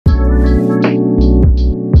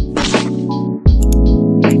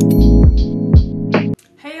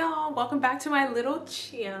back to my little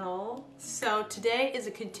channel. So today is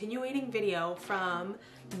a continuating video from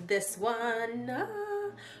this one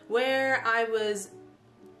where I was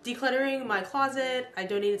decluttering my closet. I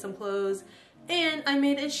donated some clothes and I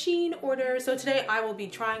made a Shein order. So today I will be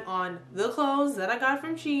trying on the clothes that I got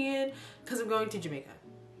from Shein because I'm going to Jamaica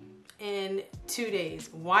in 2 days.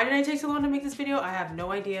 Why did I take so long to make this video? I have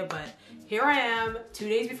no idea, but here I am 2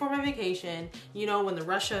 days before my vacation. You know, when the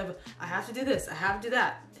rush of I have to do this, I have to do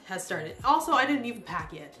that has started. Also, I didn't even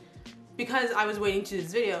pack yet because I was waiting to do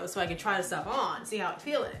this video so I can try the stuff on, see how I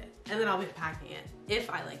feel in it, and then I'll be packing it if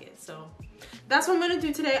I like it. So that's what I'm gonna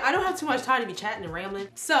do today. I don't have too much time to be chatting and rambling,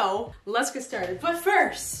 so let's get started. But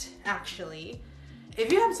first, actually,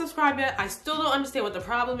 if you haven't subscribed yet, I still don't understand what the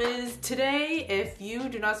problem is. Today, if you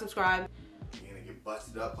do not subscribe, you're gonna get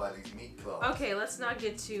busted up by these meat claws. Okay, let's not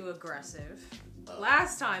get too aggressive.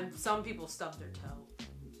 Last time, some people stubbed their toe.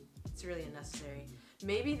 It's really unnecessary.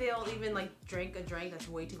 Maybe they'll even like drink a drink that's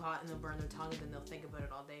way too hot and they'll burn their tongue and then they'll think about it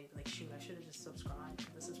all day. Like, shoot, I should have just subscribed.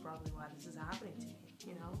 This is probably why this is happening to me.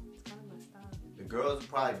 You know, it's kind of messed up. The girls are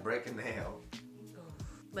probably breaking the nail.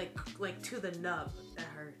 Like to the nub. That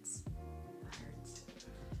hurts. That hurts.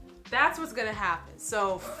 That's what's gonna happen.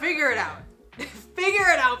 So figure it out. Figure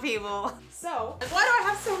it out, people. So, why do I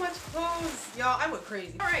have so much clothes? Y'all, I went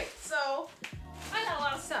crazy. All right, so I got a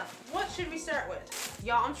lot of stuff. What should we start with?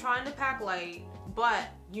 Y'all, I'm trying to pack light, but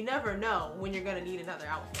you never know when you're gonna need another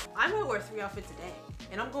outfit. I might wear 3 outfits a day,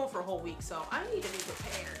 and I'm going for a whole week, so I need to be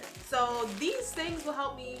prepared. So these things will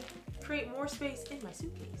help me create more space in my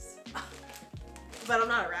suitcase. But I'm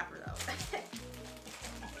not a rapper though.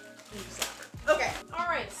 Okay, all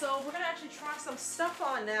right, so we're gonna actually try some stuff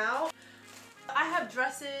on now. I have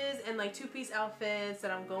dresses and like 2-piece outfits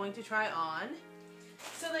that I'm going to try on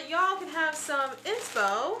so that y'all can have some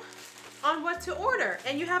inspo on what to order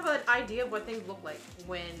and you have an idea of what things look like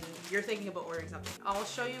when you're thinking about ordering something. I'll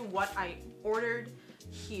show you what I ordered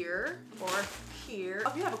here or here.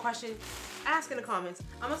 If you have a question, ask in the comments.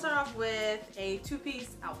 I'm gonna start off with a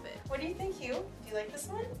 2-piece outfit. What do you think, Hugh? Do you like this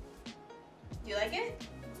one? Do you like it?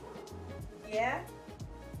 Yeah?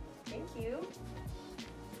 Thank you.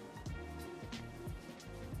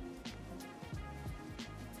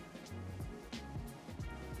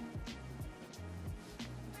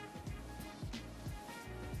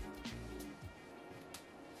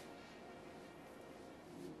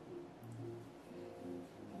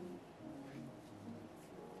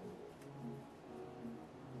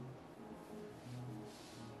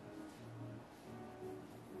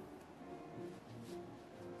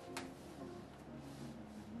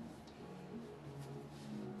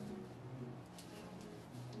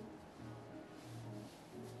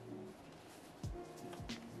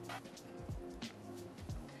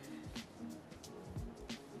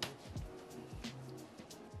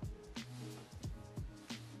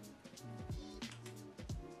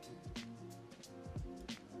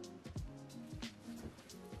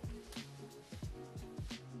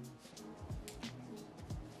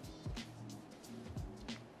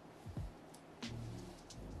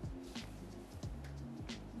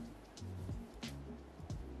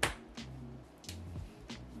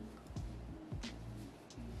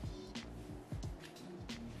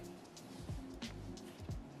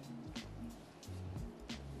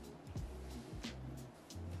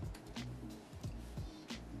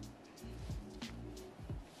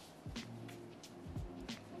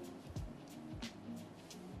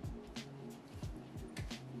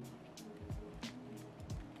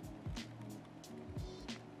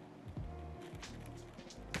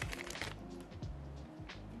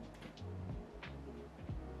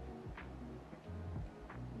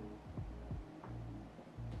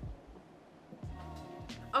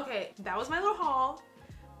 Okay, that was my little haul.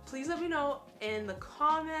 Please let me know in the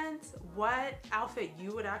comments what outfit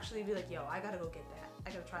you would actually be like, yo, I gotta go get that.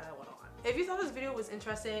 I gotta try that one on. If you thought this video was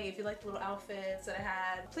interesting, if you liked the little outfits that I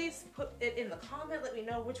had, please put it in the comment. Let me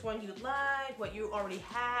know which one you like, what you already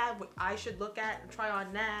have, what I should look at and try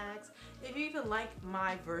on next. If you even like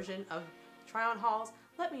my version of try on hauls,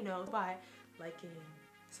 let me know by liking,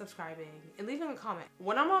 subscribing, and leaving a comment.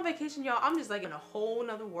 When I'm on vacation, y'all, I'm just like in a whole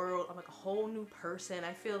nother world. I'm like a whole new person.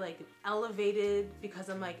 I feel like elevated because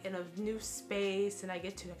I'm like in a new space and I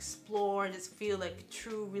get to explore and just feel like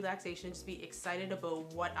true relaxation, just be excited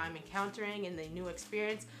about what I'm encountering and the new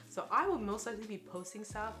experience. So I will most likely be posting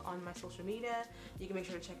stuff on my social media. You can make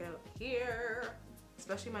sure to check it out here,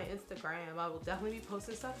 especially my Instagram. I will definitely be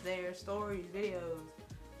posting stuff there, stories, videos,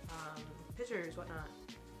 pictures, whatnot,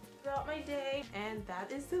 throughout my day. And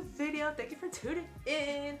that is the video. Thank you for tuning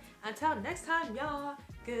in. Until next time, y'all,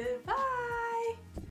 goodbye.